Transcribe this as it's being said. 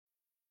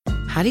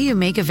How do you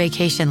make a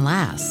vacation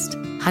last?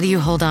 How do you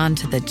hold on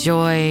to the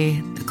joy,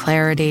 the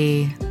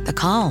clarity, the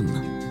calm?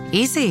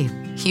 Easy.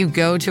 You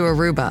go to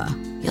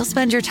Aruba. You'll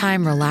spend your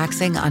time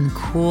relaxing on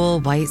cool,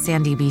 white,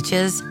 sandy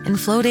beaches and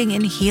floating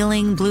in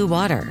healing blue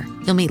water.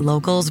 You'll meet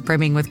locals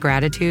brimming with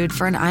gratitude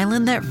for an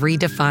island that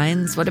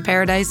redefines what a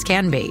paradise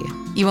can be.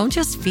 You won't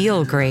just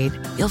feel great,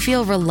 you'll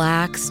feel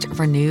relaxed,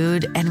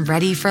 renewed, and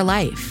ready for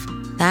life.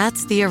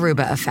 That's the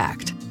Aruba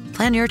effect.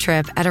 Plan your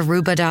trip at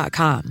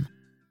Aruba.com.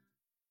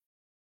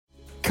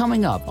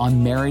 Coming up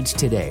on Marriage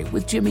Today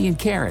with Jimmy and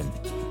Karen.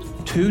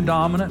 Two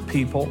dominant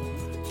people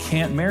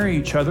can't marry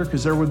each other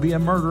because there would be a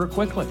murder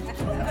quickly.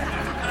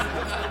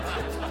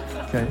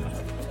 Okay.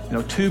 You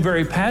know, two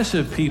very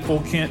passive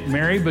people can't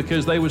marry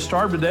because they would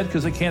starve to death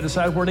because they can't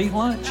decide where to eat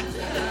lunch.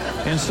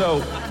 And so,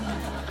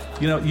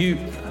 you know,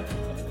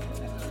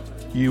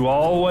 you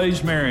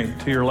always marry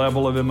to your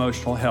level of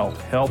emotional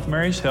health. Health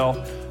marries health,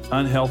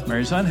 unhealth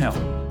marries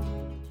unhealth.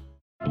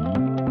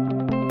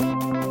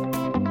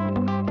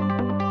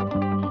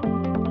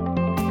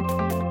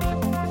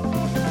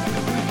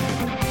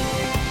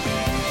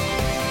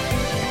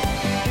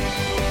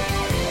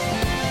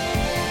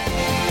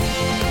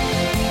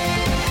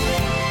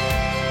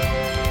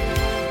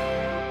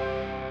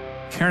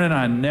 Karen and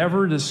I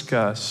never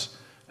discuss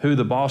who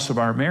the boss of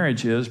our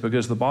marriage is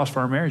because the boss of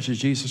our marriage is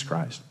Jesus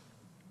Christ.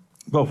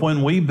 But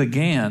when we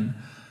began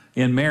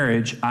in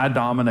marriage, I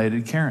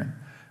dominated Karen.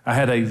 I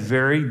had a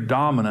very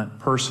dominant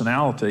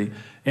personality.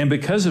 And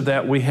because of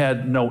that, we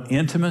had no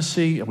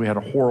intimacy. We had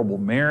a horrible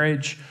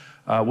marriage.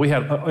 We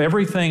had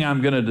everything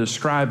I'm going to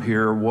describe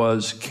here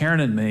was Karen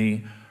and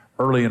me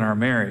early in our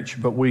marriage.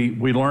 But we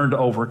learned to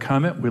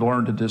overcome it. We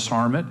learned to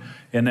disarm it.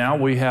 And now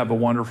we have a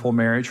wonderful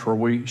marriage where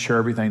we share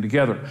everything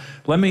together.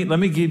 Let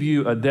me give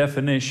you a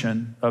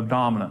definition of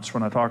dominance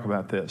when I talk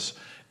about this.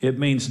 It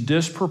means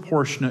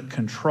disproportionate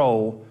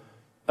control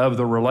of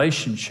the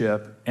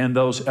relationship and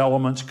those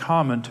elements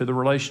common to the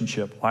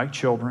relationship, like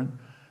children,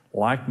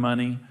 like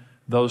money,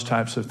 those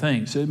types of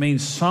things. It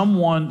means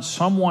someone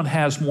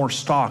has more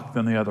stock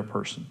than the other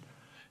person.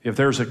 If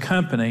there's a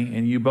company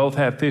and you both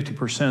have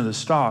 50% of the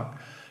stock,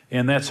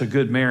 and that's a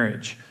good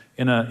marriage.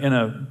 In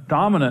a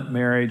dominant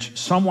marriage,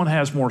 someone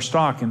has more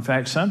stock. In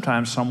fact,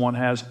 sometimes someone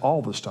has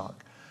all the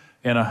stock.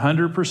 And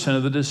 100%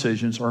 of the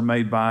decisions are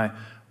made by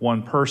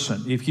one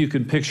person. If you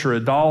can picture a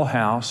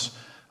dollhouse,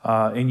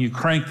 and you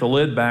crank the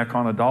lid back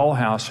on a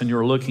dollhouse and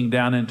you're looking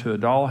down into a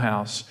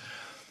dollhouse,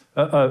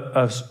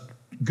 a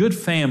good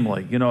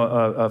family,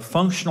 a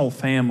functional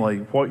family,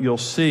 what you'll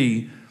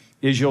see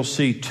is you'll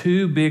see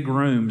two big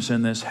rooms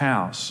in this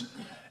house.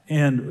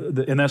 And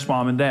that's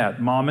mom and dad.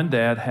 Mom and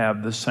dad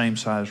have the same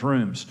size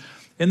rooms.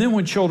 And then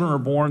when children are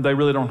born, they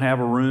really don't have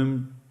a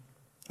room.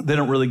 They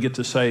don't really get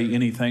to say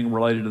anything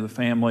related to the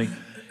family.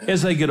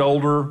 As they get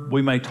older,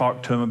 we may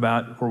talk to them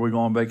about where we go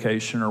on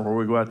vacation or where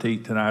we go out to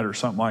eat tonight or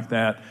something like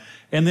that.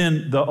 And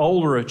then the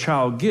older a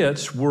child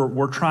gets,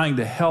 we're trying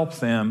to help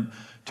them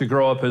to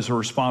grow up as a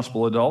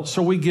responsible adult.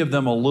 So we give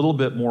them a little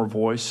bit more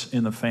voice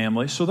in the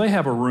family. So they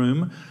have a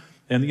room.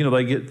 And,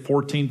 they get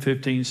 14,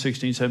 15,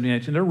 16, 17,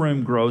 18. Their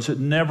room grows. It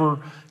never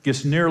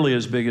gets nearly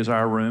as big as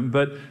our room.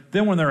 But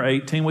then when they're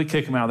 18, we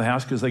kick them out of the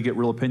house because they get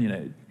real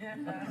opinionated.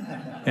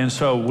 And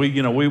so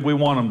we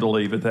want them to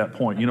leave at that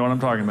point. You know what I'm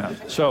talking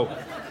about? So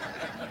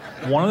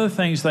one of the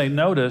things they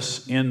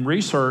notice in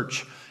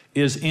research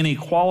is in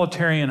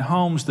equalitarian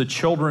homes, the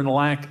children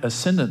lack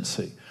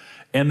ascendancy.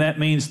 And that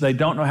means they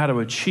don't know how to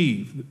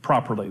achieve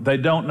properly. They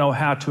don't know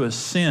how to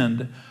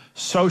ascend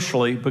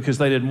socially because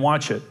they didn't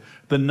watch it.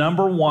 The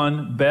number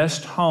one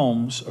best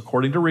homes,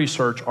 according to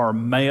research, are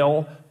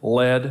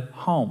male-led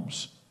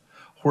homes,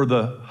 where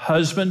the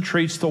husband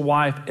treats the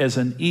wife as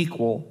an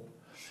equal,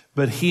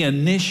 but he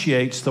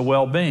initiates the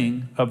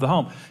well-being of the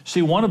home.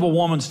 See, one of a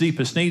woman's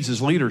deepest needs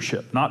is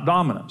leadership, not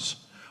dominance.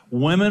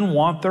 Women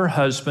want their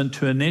husband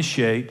to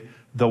initiate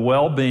the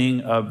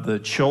well-being of the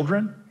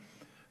children,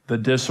 the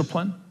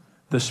discipline,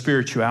 the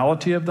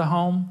spirituality of the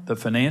home, the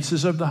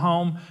finances of the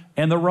home,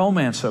 and the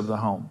romance of the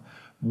home.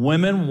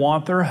 Women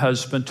want their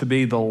husband to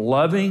be the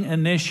loving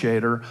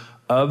initiator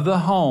of the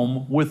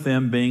home with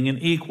them being an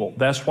equal.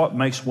 That's what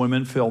makes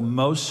women feel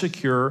most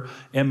secure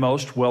and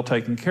most well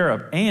taken care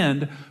of.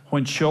 And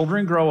when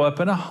children grow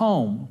up in a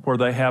home where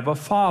they have a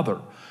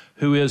father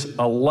who is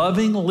a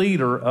loving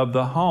leader of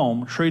the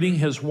home, treating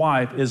his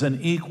wife as an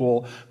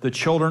equal, the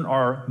children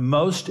are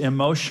most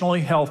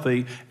emotionally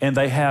healthy and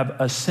they have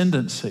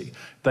ascendancy.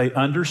 They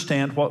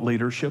understand what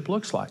leadership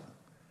looks like.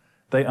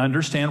 They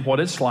understand what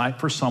it's like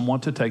for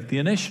someone to take the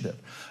initiative.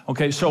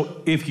 Okay,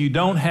 so if you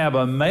don't have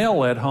a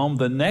male-led home,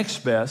 the next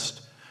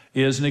best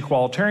is an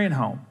equalitarian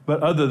home.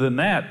 But other than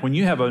that, when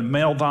you have a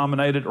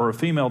male-dominated or a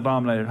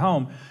female-dominated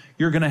home,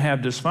 you're going to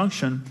have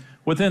dysfunction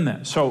within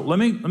that. So let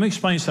me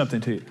explain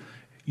something to you.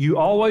 You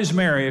always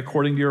marry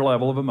according to your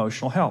level of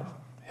emotional health.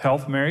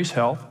 Health marries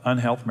health,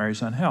 unhealth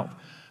marries unhealth.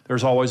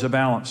 There's always a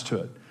balance to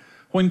it.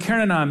 When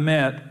Karen and I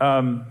met,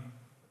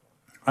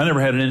 I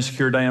never had an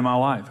insecure day in my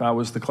life. I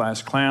was the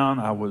class clown.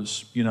 I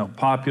was,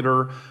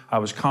 popular. I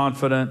was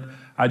confident.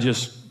 I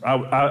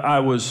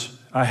was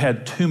I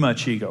had too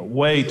much ego,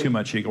 way too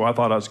much ego. I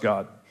thought I was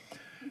God.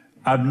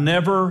 I've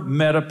never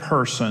met a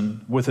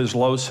person with as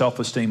low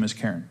self-esteem as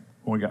Karen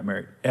when we got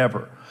married,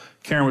 ever.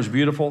 Karen was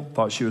beautiful,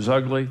 thought she was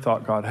ugly,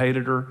 thought God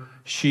hated her.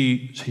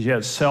 She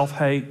had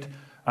self-hate.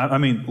 I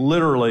mean,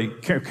 literally,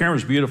 Karen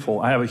was beautiful.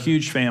 I have a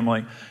huge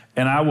family,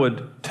 and I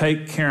would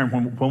take Karen,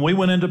 when we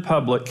went into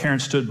public, Karen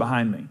stood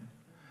behind me.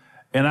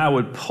 And I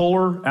would pull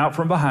her out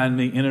from behind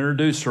me and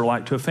introduce her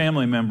like to a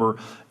family member.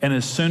 And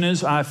as soon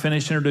as I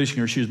finished introducing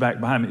her, she was back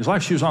behind me. It was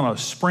like she was on a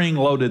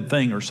spring-loaded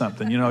thing or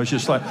something. You know, it's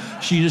just like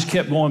she just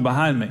kept going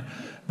behind me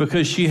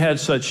because she had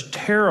such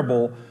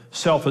terrible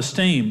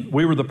self-esteem.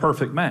 We were the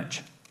perfect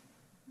match.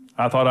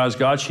 I thought I was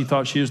God. She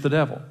thought she was the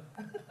devil.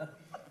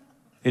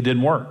 It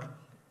didn't work.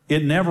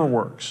 It never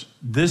works.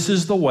 This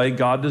is the way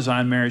God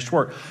designed marriage to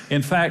work.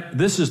 In fact,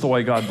 this is the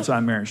way God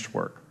designed marriage to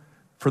work.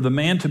 For the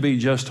man to be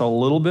just a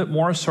little bit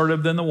more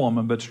assertive than the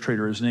woman, but to treat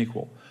her as an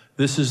equal.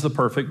 This is the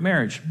perfect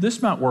marriage. This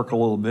might work a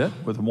little bit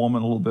with a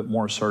woman a little bit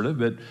more assertive,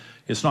 but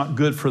it's not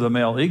good for the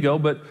male ego,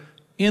 but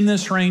in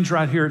this range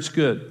right here, it's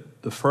good.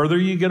 The further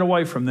you get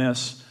away from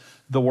this,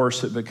 the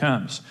worse it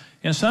becomes.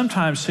 And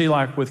sometimes, see,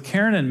 like with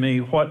Karen and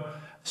me,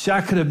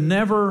 I could have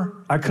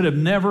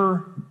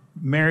never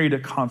married a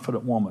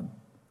confident woman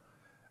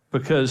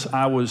because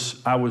I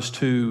was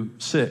too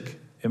sick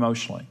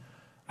emotionally.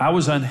 I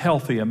was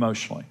unhealthy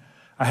emotionally.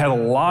 I had a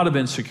lot of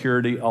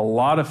insecurity, a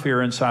lot of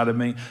fear inside of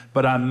me,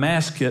 but I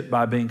masked it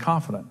by being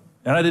confident.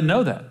 And I didn't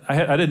know that.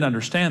 I didn't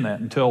understand that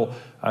until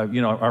I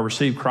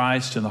received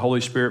Christ and the Holy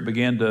Spirit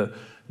began to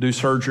do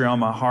surgery on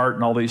my heart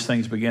and all these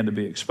things began to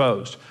be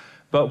exposed.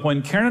 But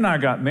when Karen and I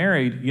got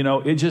married,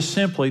 it just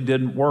simply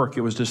didn't work.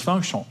 It was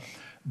dysfunctional.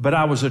 But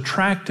I was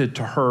attracted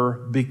to her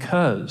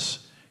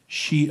because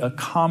she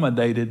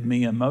accommodated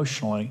me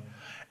emotionally,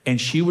 and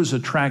she was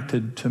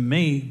attracted to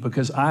me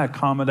because I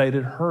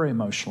accommodated her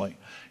emotionally.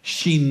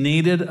 She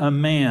needed a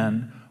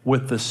man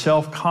with the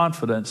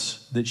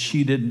self-confidence that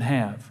she didn't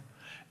have.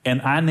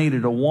 And I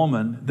needed a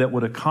woman that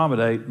would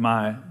accommodate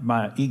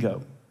my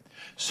ego.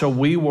 So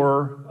we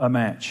were a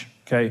match,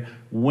 okay?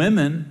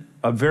 Women,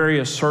 a very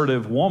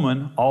assertive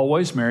woman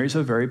always marries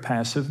a very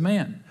passive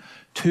man.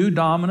 Two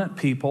dominant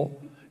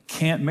people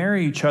can't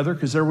marry each other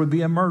because there would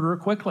be a murder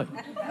quickly.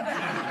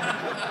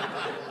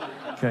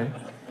 Okay?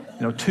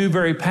 Two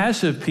very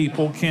passive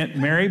people can't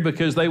marry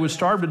because they would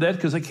starve to death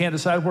because they can't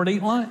decide where to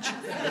eat lunch.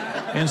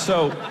 And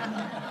so,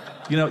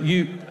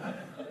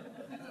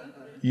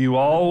 you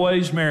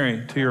always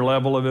marry to your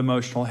level of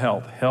emotional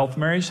health. Health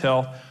marries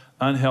health,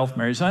 unhealth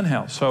marries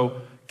unhealth.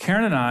 So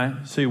Karen and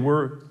I, see,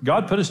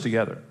 God put us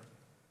together.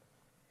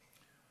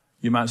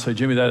 You might say,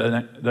 Jimmy,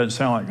 that doesn't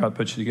sound like God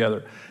put you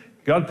together.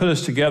 God put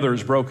us together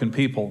as broken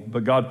people,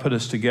 but God put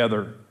us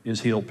together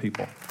as healed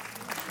people.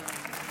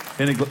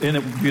 Isn't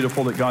it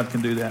beautiful that God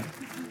can do that?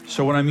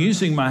 So when I'm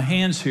using my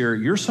hands here,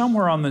 you're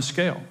somewhere on this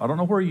scale. I don't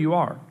know where you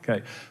are,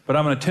 okay? But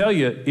I'm going to tell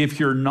you, if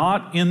you're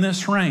not in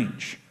this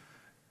range,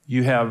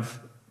 you have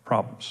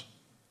problems.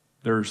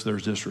 There's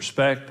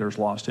disrespect, there's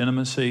lost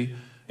intimacy.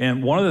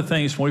 And one of the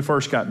things when we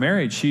first got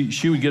married,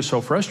 she would get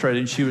so frustrated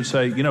and she would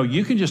say,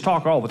 you can just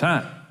talk all the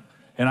time.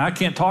 And I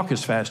can't talk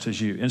as fast as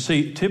you. And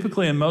see,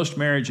 typically in most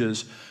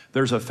marriages,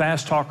 there's a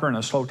fast talker and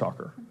a slow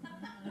talker.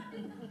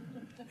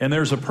 And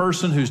there's a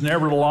person who's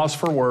never at a loss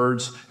for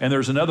words, and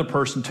there's another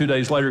person 2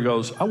 days later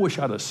goes, I wish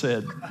I'd have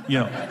said,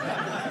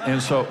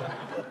 And so,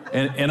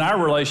 in our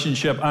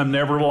relationship, I'm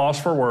never at a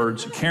loss for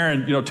words.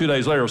 Karen, 2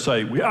 days later will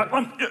say,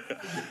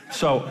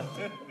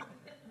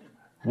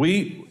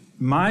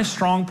 my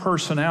strong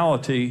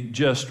personality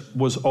just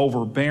was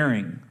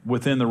overbearing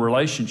within the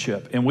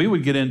relationship. And we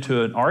would get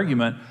into an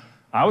argument.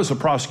 I was a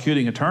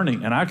prosecuting attorney,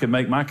 and I could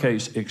make my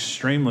case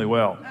extremely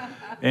well.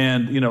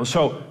 And,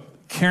 so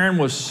Karen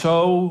was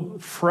so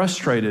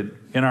frustrated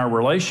in our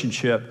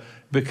relationship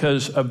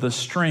because of the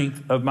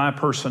strength of my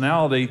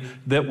personality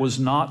that was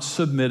not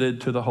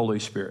submitted to the Holy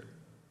Spirit.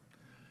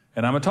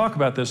 And I'm going to talk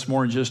about this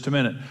more in just a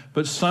minute.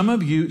 But some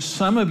of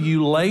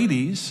you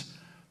ladies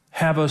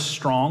have a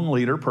strong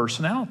leader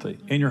personality,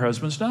 and your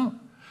husbands don't.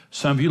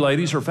 Some of you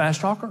ladies are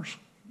fast talkers.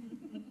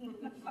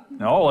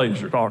 Now, all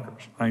ladies are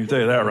talkers. I can tell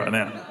you that right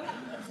now.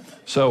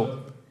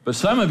 But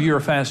some of you are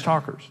fast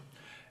talkers.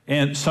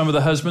 And some of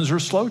the husbands are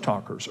slow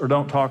talkers or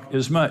don't talk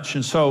as much.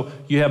 And so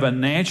you have a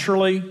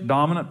naturally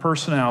dominant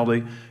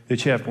personality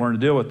that you have to learn to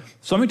deal with.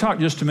 So let me talk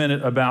just a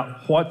minute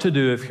about what to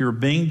do if you're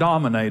being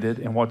dominated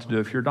and what to do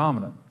if you're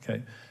dominant.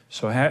 Okay.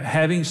 So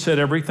having said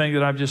everything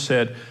that I've just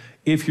said,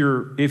 if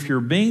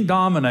you're being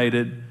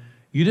dominated,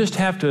 you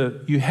have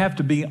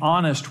to be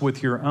honest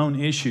with your own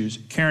issues.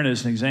 Karen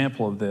is an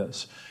example of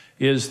this.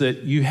 Is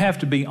that you have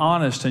to be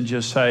honest and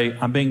just say,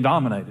 I'm being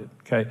dominated,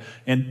 okay?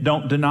 And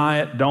don't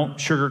deny it, don't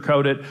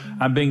sugarcoat it,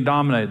 I'm being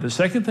dominated. The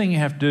second thing you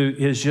have to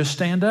do is just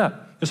stand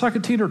up. It's like a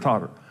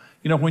teeter-totter.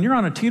 When you're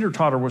on a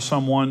teeter-totter with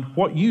someone,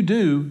 what you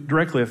do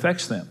directly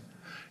affects them.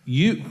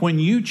 When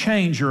you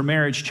change, your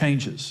marriage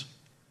changes.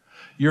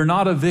 You're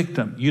not a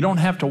victim. You don't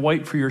have to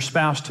wait for your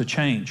spouse to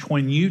change.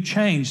 When you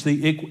change,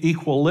 the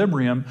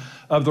equilibrium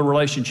of the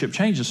relationship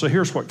changes. So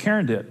here's what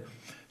Karen did.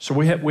 So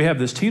we have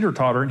this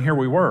teeter-totter, and here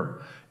we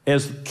were.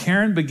 As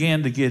Karen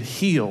began to get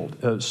healed,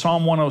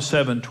 Psalm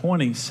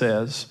 107:20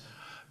 says,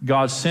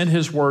 God sent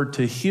his word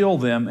to heal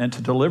them and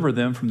to deliver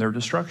them from their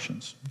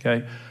destructions,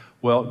 okay?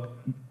 Well,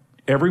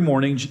 every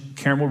morning,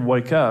 Karen would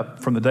wake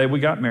up. From the day we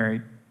got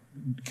married,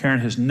 Karen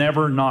has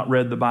never not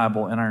read the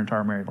Bible in our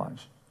entire married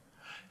lives,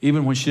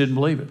 even when she didn't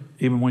believe it,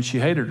 even when she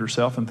hated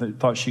herself and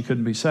thought she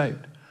couldn't be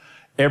saved.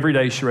 Every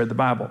day she read the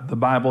Bible. The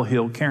Bible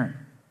healed Karen.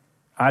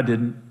 I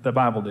didn't. The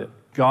Bible did.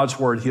 God's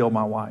word healed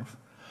my wife.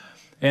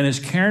 And as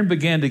Karen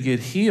began to get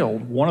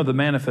healed, one of the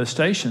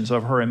manifestations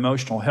of her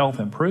emotional health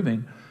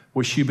improving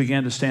was she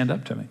began to stand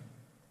up to me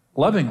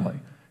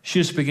lovingly. She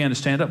just began to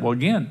stand up. Well,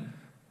 again,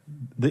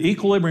 the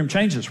equilibrium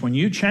changes. When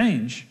you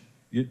change,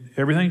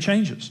 everything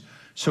changes.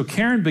 So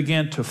Karen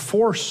began to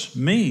force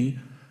me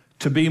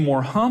to be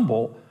more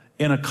humble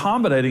and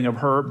accommodating of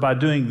her by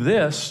doing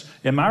this.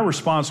 And my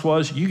response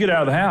was, you get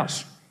out of the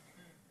house.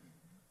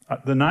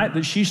 The night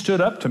that she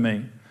stood up to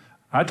me,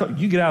 I told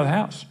you get out of the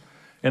house.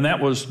 And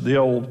that was the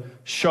old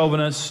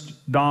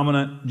chauvinist,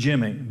 dominant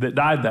Jimmy that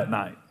died that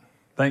night.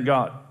 Thank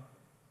God.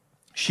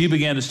 She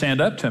began to stand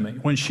up to me.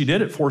 When she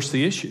did it, forced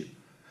the issue.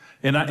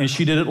 And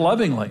she did it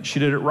lovingly. She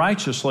did it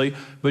righteously,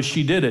 but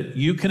she did it.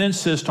 You can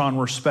insist on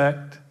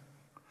respect,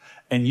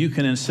 and you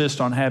can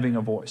insist on having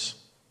a voice.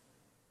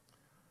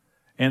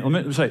 And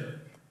let me say,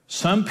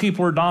 some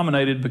people are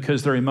dominated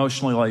because they're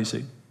emotionally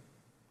lazy.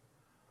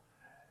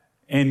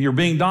 And you're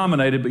being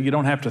dominated, but you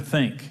don't have to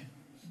think.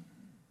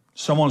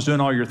 Someone's doing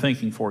all your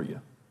thinking for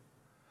you.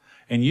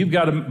 And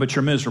but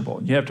you're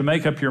miserable. You have to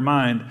make up your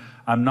mind,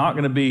 I'm not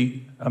going to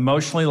be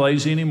emotionally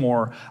lazy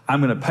anymore.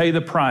 I'm going to pay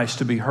the price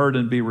to be heard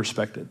and be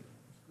respected.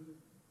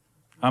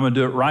 I'm going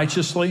to do it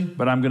righteously,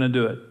 but I'm going to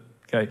do it.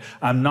 Okay?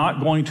 I'm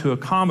not going to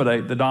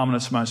accommodate the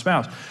dominance of my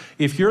spouse.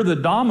 If you're the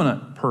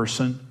dominant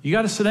person, you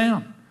got to sit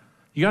down.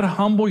 You got to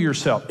humble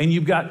yourself, and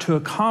you've got to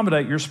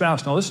accommodate your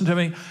spouse. Now listen to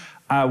me.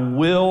 I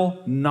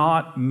will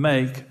not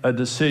make a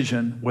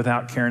decision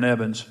without Karen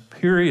Evans,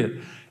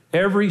 period.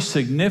 Every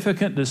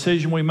significant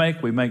decision we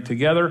make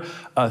together.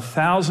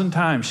 1,000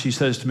 times she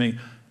says to me,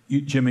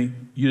 Jimmy,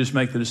 you just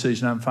make the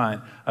decision, I'm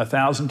fine.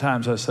 1,000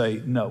 times I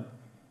say, no.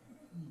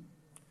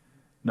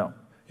 No.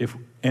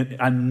 And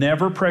I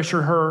never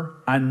pressure her.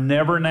 I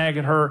never nag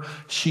at her.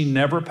 She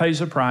never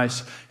pays a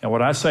price. And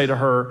what I say to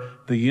her,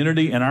 the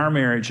unity in our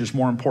marriage is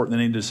more important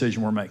than any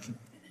decision we're making.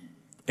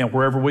 And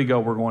wherever we go,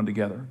 we're going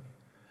together.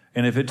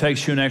 And if it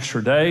takes you an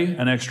extra day,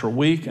 an extra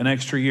week, an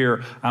extra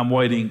year, I'm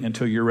waiting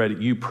until you're ready.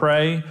 You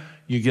pray,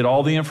 you get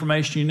all the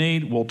information you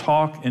need. We'll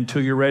talk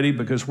until you're ready,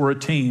 because we're a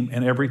team,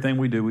 and everything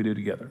we do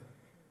together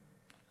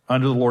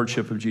under the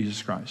lordship of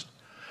Jesus Christ.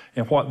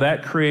 And what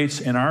that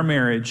creates in our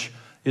marriage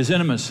is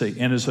intimacy.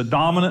 And as a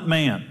dominant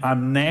man,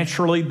 I'm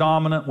naturally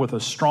dominant with a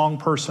strong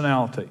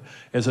personality.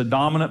 As a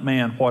dominant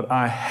man, what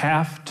I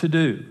have to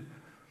do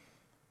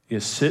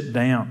is sit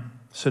down.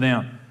 Sit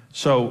down.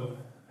 So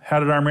how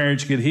did our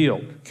marriage get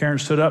healed? Karen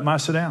stood up and I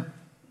sat down.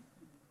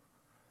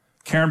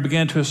 Karen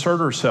began to assert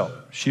herself.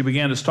 She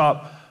began to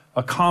stop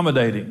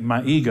accommodating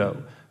my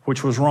ego,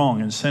 which was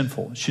wrong and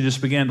sinful. She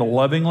just began to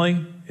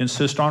lovingly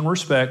insist on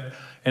respect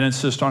and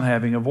insist on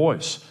having a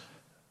voice.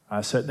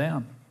 I sat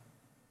down.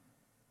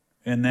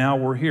 And now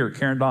we're here.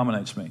 Karen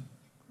dominates me.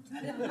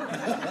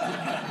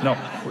 No,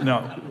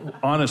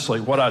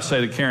 honestly, what I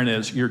say to Karen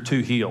is, you're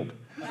too healed.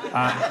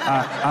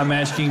 I'm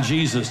asking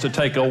Jesus to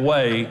take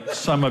away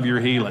some of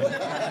your healing.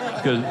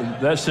 Because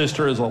that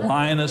sister is a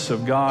lioness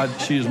of God.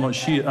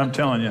 I'm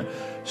telling you.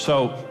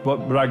 So,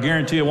 but I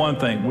guarantee you one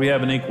thing, we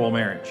have an equal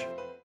marriage.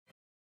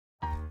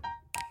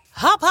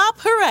 Hop, hop,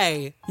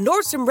 hooray!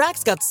 Nordstrom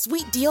Rack's got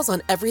sweet deals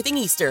on everything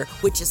Easter,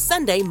 which is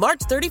Sunday, March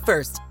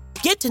 31st.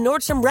 Get to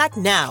Nordstrom Rack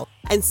now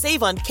and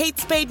save on Kate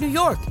Spade New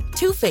York,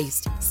 Too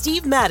Faced,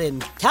 Steve Madden,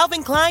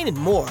 Calvin Klein, and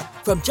more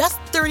from just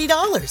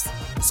 $30.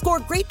 Score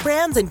great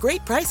brands and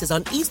great prices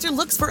on Easter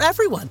looks for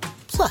everyone.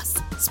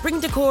 Plus, spring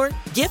decor,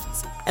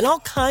 gifts, and all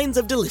kinds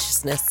of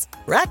deliciousness.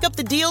 Rack up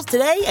the deals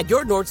today at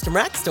your Nordstrom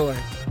Rack store.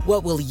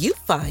 What will you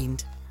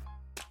find?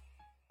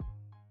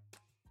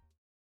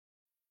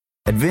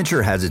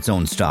 Adventure has its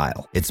own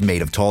style. It's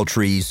made of tall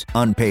trees,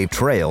 unpaved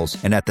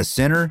trails, and at the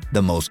center,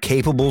 the most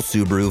capable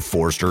Subaru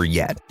Forester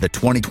yet, the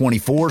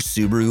 2024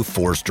 Subaru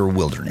Forester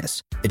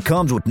Wilderness. It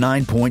comes with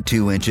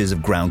 9.2 inches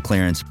of ground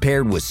clearance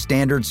paired with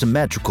standard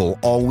symmetrical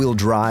all-wheel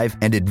drive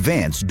and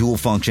advanced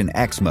dual-function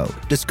X mode.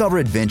 Discover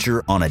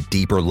adventure on a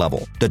deeper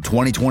level. The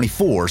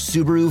 2024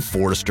 Subaru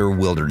Forester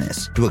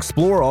Wilderness. To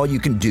explore all you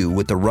can do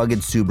with the rugged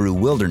Subaru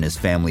Wilderness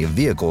family of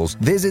vehicles,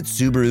 visit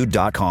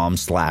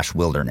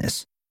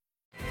Subaru.com/wilderness.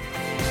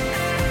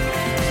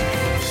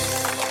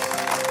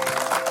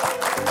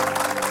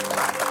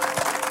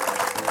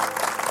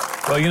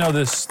 Well, you know,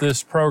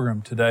 this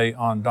program today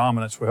on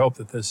dominance, we hope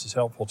that this is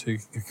helpful to you.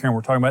 Karen,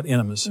 we're talking about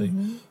intimacy.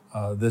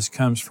 Mm-hmm. This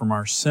comes from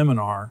our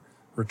seminar,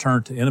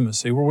 Return to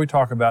Intimacy, where we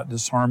talk about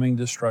disarming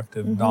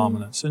destructive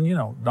dominance. And, you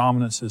know,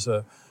 dominance is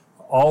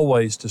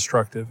always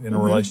destructive in a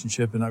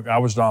relationship. And I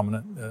was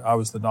dominant. I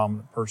was the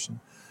dominant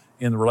person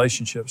in the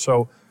relationship.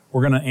 So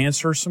We're going to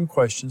answer some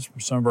questions from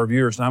some of our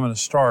viewers, and I'm going to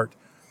start.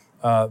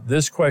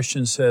 This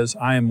question says,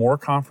 I am more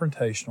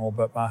confrontational,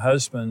 but my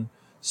husband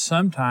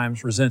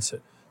sometimes resents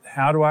it.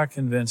 How do I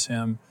convince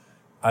him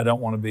I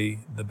don't want to be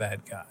the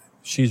bad guy?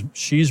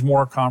 She's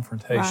more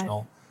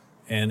confrontational,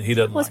 and he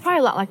doesn't Well, it's like probably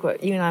it. a lot like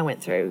what you and I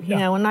went through. You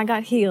know, when I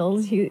got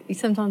healed, you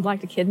sometimes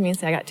like to kid me and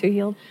say I got too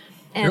healed.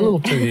 And, You're a little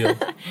too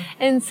healed.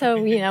 And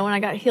so, you know, when I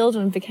got healed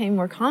and became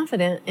more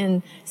confident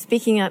in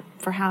speaking up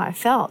for how I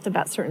felt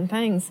about certain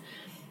things,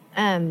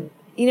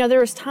 you know, there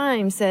was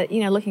times that,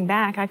 you know, looking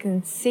back, I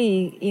can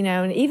see, you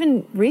know, and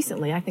even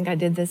recently, I think I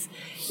did this,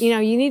 you know,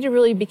 you need to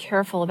really be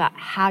careful about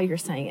how you're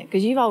saying it,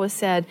 because you've always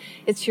said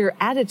it's your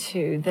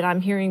attitude that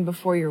I'm hearing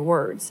before your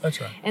words.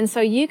 That's right. And so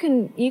you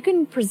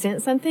can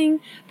present something,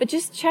 but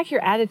just check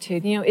your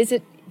attitude. You know, is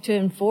it to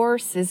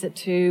enforce? Is it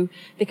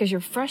because you're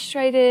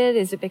frustrated?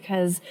 Is it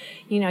because,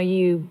 you know,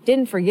 you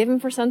didn't forgive him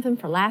for something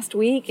for last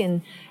week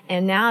and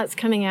now it's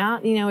coming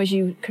out, you know, as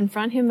you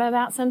confront him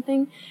about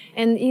something?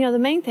 And, you know, the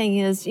main thing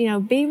is, you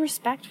know, be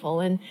respectful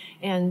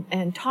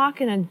and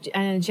talk in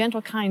a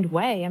gentle, kind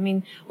way. I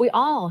mean, we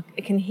all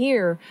can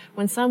hear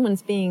when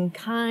someone's being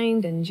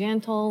kind and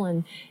gentle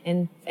and,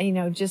 you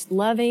know, just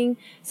loving.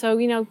 So,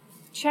 you know,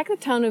 check the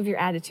tone of your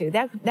attitude.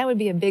 That would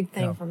be a big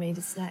thing for me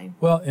to say.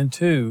 Well, and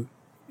two,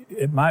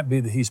 it might be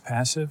that he's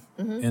passive,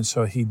 and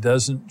so he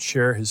doesn't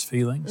share his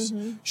feelings.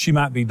 She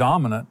might be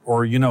dominant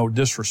or, you know,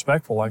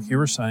 disrespectful, like you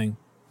were saying.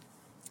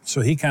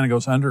 So he kind of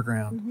goes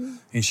underground,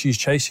 and she's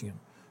chasing him.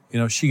 You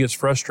know, she gets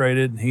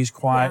frustrated, and he's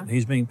quiet, and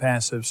he's being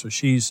passive. So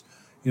she's,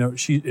 you know,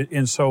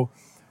 and so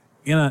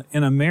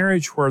in a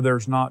marriage where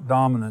there's not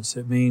dominance,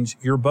 it means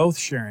you're both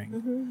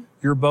sharing,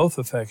 you're both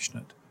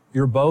affectionate,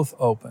 you're both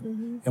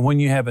open. And when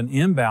you have an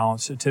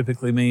imbalance, it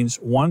typically means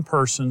one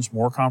person's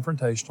more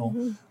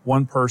confrontational,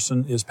 one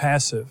person is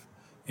passive.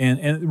 And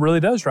it really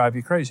does drive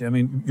you crazy. I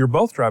mean, you're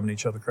both driving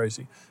each other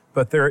crazy.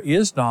 But there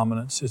is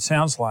dominance, it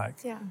sounds like.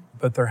 Yeah.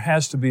 But there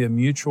has to be a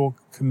mutual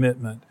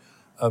commitment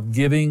of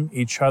giving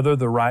each other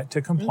the right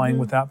to complain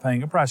without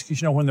paying a price.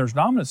 Because, you know, when there's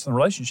dominance in the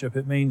relationship,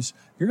 it means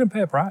you're going to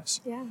pay a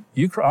price. Yeah.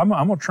 I'm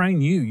going to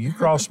train you. You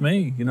cross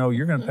me, you know,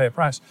 you're going to pay a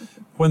price.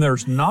 When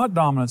there's not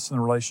dominance in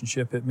the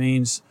relationship, it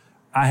means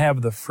I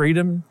have the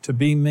freedom to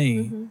be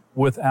me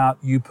without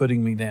you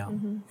putting me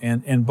down.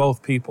 And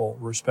both people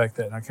respect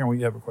that. And I can't wait,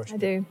 you have a question. I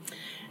do.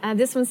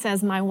 This one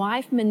says, my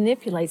wife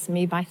manipulates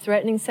me by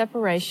threatening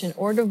separation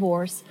or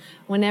divorce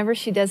whenever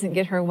she doesn't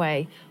get her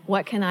way.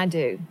 What can I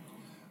do?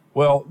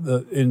 Well,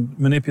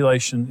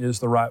 manipulation is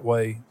the right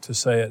way to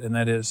say it, and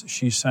that is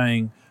she's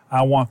saying,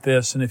 I want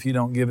this, and if you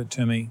don't give it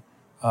to me,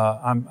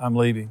 I'm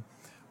leaving.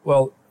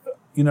 Well,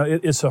 you know,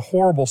 it's a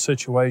horrible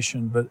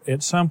situation, but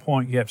at some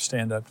point you have to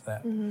stand up to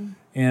that.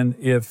 And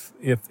if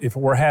it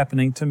were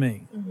happening to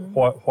me,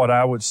 what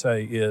I would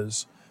say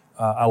is,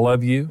 I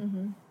love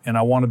you, and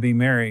I want to be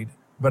married,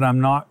 but I'm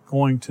not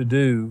going to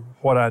do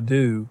what I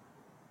do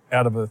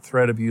out of a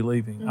threat of you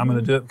leaving. I'm going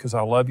to do it because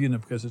I love you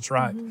and because it's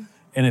right.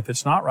 And if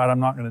it's not right, I'm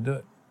not going to do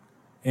it.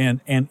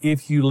 And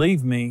if you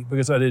leave me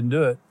because I didn't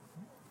do it,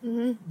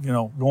 you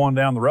know, going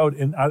down the road,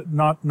 and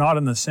not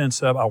in the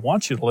sense of I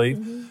want you to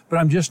leave, but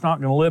I'm just not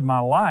going to live my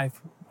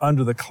life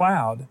under the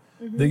cloud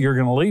that you're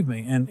going to leave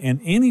me.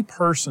 And any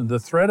person, the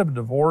threat of a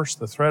divorce,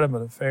 the threat of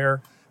an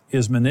affair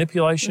is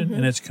manipulation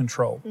and it's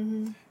control.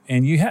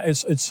 And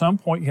at some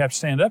point you have to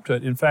stand up to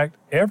it. In fact,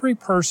 every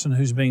person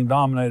who's being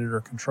dominated or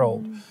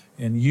controlled,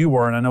 and you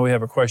were, and I know we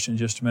have a question in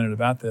just a minute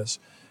about this,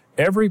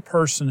 every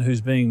person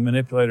who's being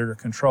manipulated or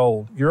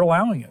controlled, you're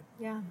allowing it.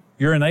 Yeah.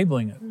 You're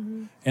enabling it.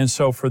 And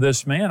so for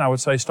this man, I would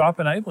say stop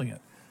enabling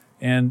it.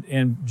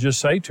 And just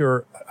say to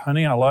her,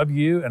 honey, I love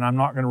you, and I'm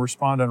not going to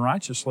respond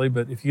unrighteously,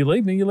 but if you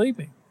leave me, you leave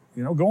me.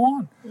 You know, go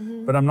on.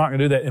 But I'm not going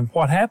to do that. And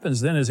what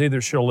happens then is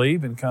either she'll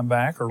leave and come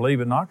back, or leave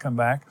and not come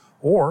back,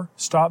 or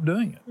stop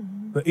doing it.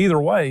 But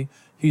either way,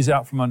 he's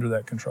out from under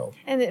that control.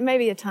 And it may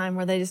be a time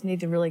where they just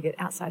need to really get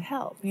outside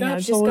help. You know,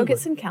 Absolutely. just go get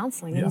some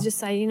counseling and just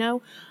say, you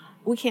know,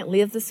 we can't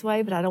live this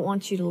way, but I don't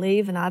want you to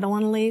leave and I don't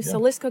want to leave. So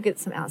let's go get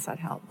some outside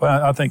help.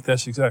 Well, I think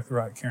that's exactly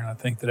right, Karen. I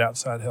think that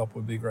outside help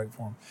would be great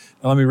for him.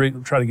 Now, let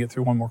me try to get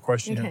through one more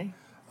question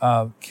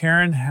here.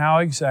 Karen, how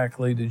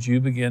exactly did you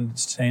begin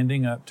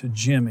standing up to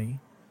Jimmy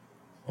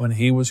when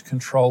he was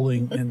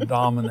controlling and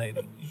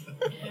dominating?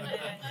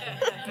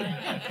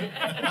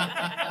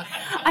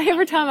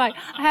 Every time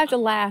I have to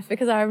laugh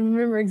because I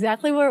remember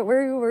exactly where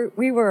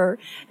we were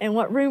and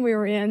what room we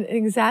were in, and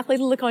exactly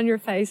the look on your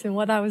face and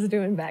what I was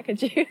doing back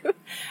at you.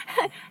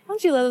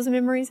 Don't you love those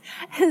memories?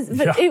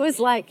 But it was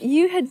like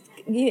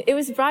it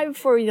was right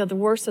before, you know, the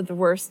worst of the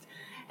worst.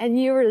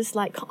 And you were just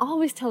like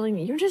always telling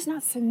me, you're just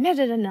not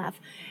submitted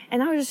enough.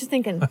 And I was just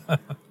thinking,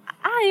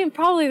 I am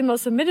probably the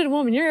most submitted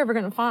woman you're ever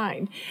going to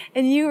find.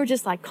 And you were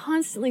just like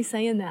constantly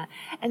saying that.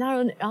 And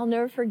I'll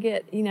never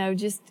forget, you know,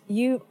 just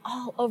you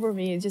all over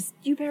me. Just,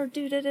 you better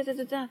do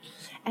da-da-da-da-da.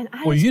 And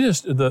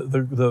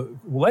the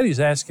lady's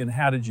asking,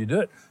 how did you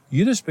do it?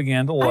 You just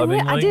began to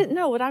lovingly. I didn't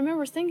know. What I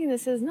remember thinking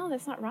this is, no,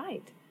 that's not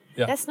right.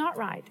 Yeah. That's not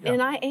right. Yeah.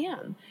 And I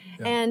am.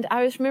 Yeah. And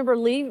I just remember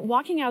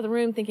walking out of the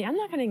room thinking, I'm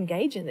not going to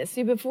engage in this.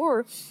 See,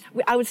 before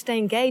I would stay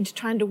engaged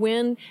trying to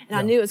win, and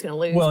I knew I was going to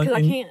lose because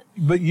I can't.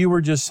 But you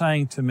were just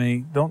saying to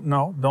me, don't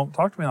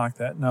talk to me like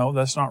that. No,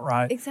 that's not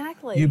right.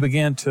 Exactly. You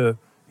began to,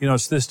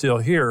 it's this deal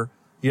here.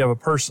 You have a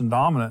person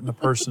dominant and a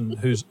person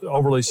who's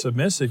overly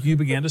submissive. You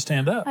began to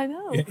stand up. I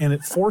know. And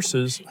it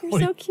forces. You're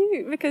so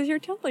cute because you're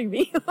telling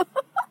me.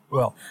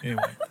 Well,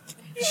 anyway.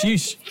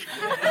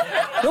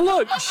 But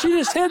look, she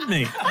just hit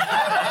me.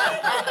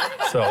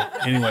 So,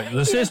 anyway,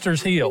 the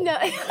sister's healed. No.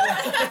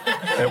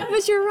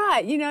 But you're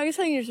right. You're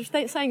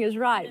saying is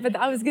right. But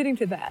I was getting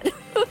to that.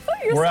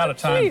 We're out of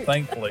time,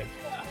 thankfully.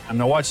 And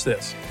now watch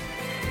this.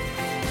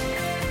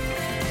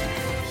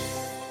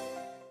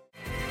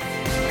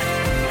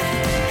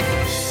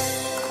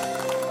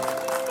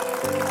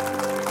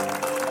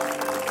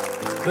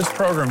 This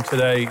program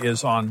today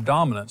is on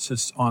dominance.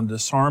 It's on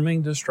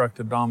disarming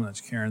destructive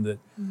dominance, Karen, that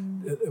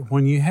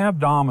when you have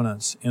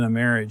dominance in a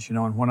marriage,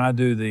 and when I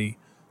do the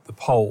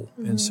poll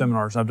in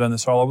seminars, I've done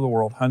this all over the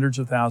world, hundreds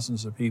of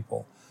thousands of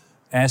people,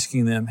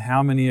 asking them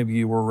how many of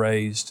you were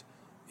raised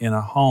in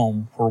a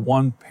home where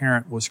one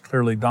parent was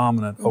clearly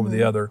dominant over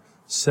the other,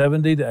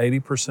 70 to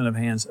 80% of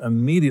hands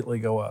immediately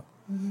go up.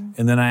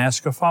 And then I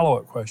ask a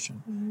follow-up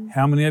question.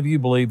 How many of you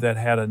believe that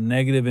had a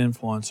negative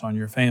influence on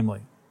your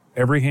family?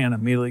 Every hand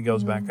immediately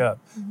goes back up.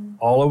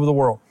 All over the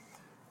world.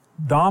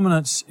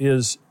 Dominance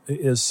is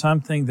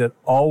something that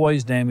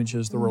always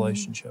damages the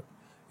relationship.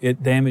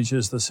 It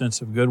damages the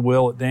sense of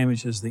goodwill. It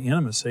damages the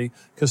intimacy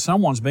because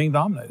someone's being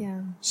dominated.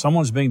 Yeah.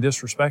 Someone's being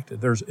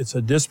disrespected. It's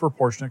a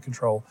disproportionate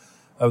control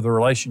of the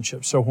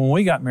relationship. So when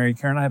we got married,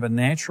 Karen, I have a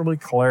naturally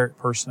choleric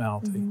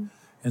personality.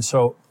 And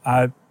so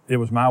it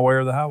was my way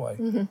or the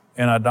highway.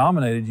 And I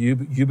dominated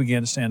you. You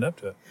began to stand up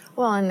to it.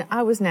 Well, and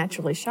I was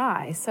naturally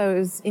shy. So it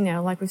was,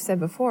 like we've said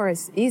before,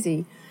 it's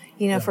easy,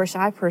 for a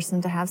shy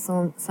person to have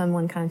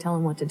someone kind of tell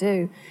them what to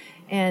do.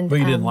 But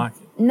you didn't like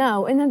it.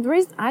 No. And the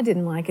reason I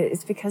didn't like it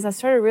is because I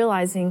started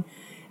realizing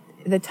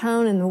the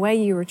tone and the way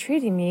you were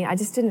treating me, I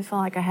just didn't feel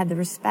like I had the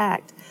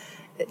respect,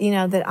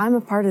 that I'm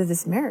a part of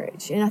this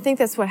marriage. And I think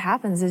that's what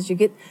happens is you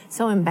get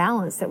so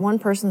imbalanced that one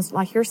person's,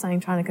 like you're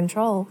saying, trying to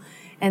control,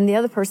 and the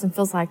other person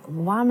feels like,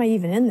 why am I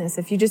even in this?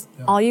 If you just,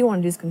 all you want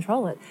to do is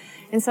control it.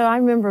 And so I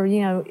remember,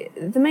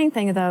 the main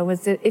thing though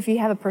was that if you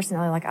have a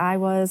personality like I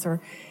was, or,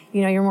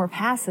 you're more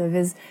passive,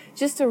 is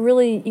just to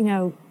really,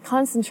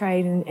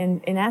 concentrate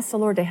and ask the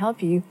Lord to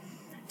help you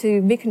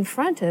to be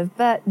confrontive,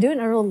 but do it in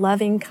a real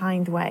loving,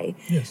 kind way.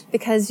 Yes.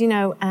 Because,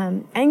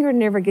 anger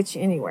never gets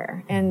you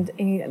anywhere. And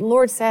the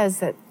Lord says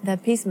that the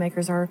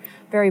peacemakers are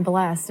very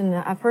blessed. And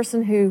a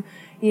person who,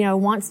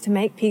 wants to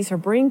make peace or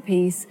bring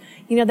peace,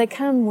 they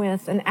come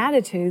with an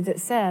attitude that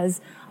says,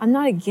 I'm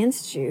not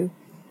against you,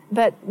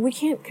 but we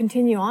can't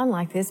continue on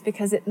like this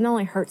because it not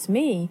only hurts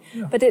me,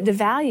 but it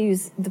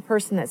devalues the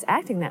person that's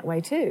acting that way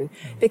too,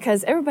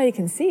 because everybody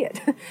can see it,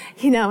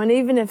 and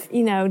even if,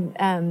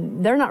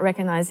 they're not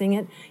recognizing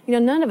it,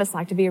 none of us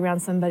like to be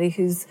around somebody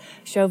who's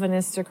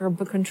chauvinistic or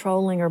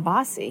controlling or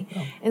bossy.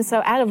 And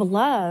so out of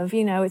love,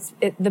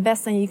 the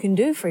best thing you can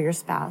do for your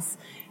spouse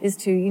is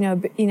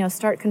to,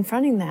 start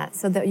confronting that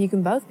so that you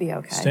can both be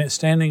okay.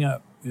 Standing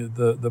up,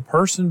 the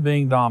person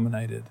being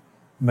dominated,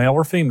 male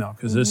or female,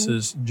 because this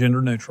is gender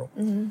neutral,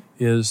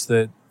 is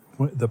that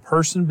the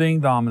person being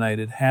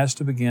dominated has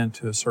to begin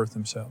to assert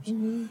themselves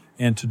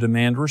and to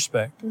demand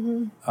respect.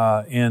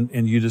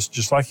 And you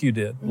just like you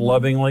did,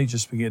 lovingly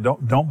just begin.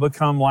 Don't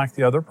become like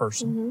the other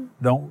person.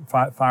 Don't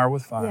fight fire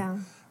with fire. Yeah.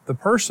 The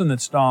person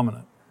that's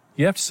dominant,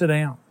 you have to sit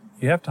down.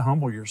 You have to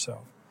humble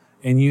yourself.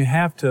 And you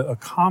have to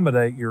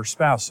accommodate your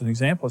spouse. An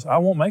example is, I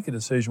won't make a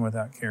decision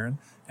without Karen,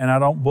 and I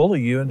don't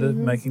bully you into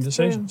making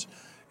decisions.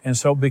 And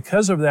so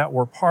because of that,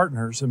 we're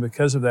partners, and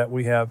because of that,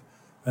 we have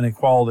an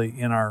equality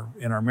in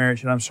our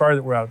marriage. And I'm sorry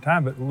that we're out of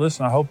time, but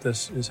listen, I hope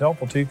this is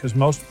helpful to you, because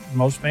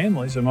most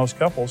families and most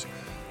couples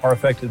are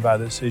affected by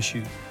this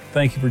issue.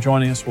 Thank you for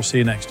joining us. We'll see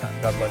you next time.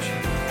 God bless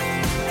you.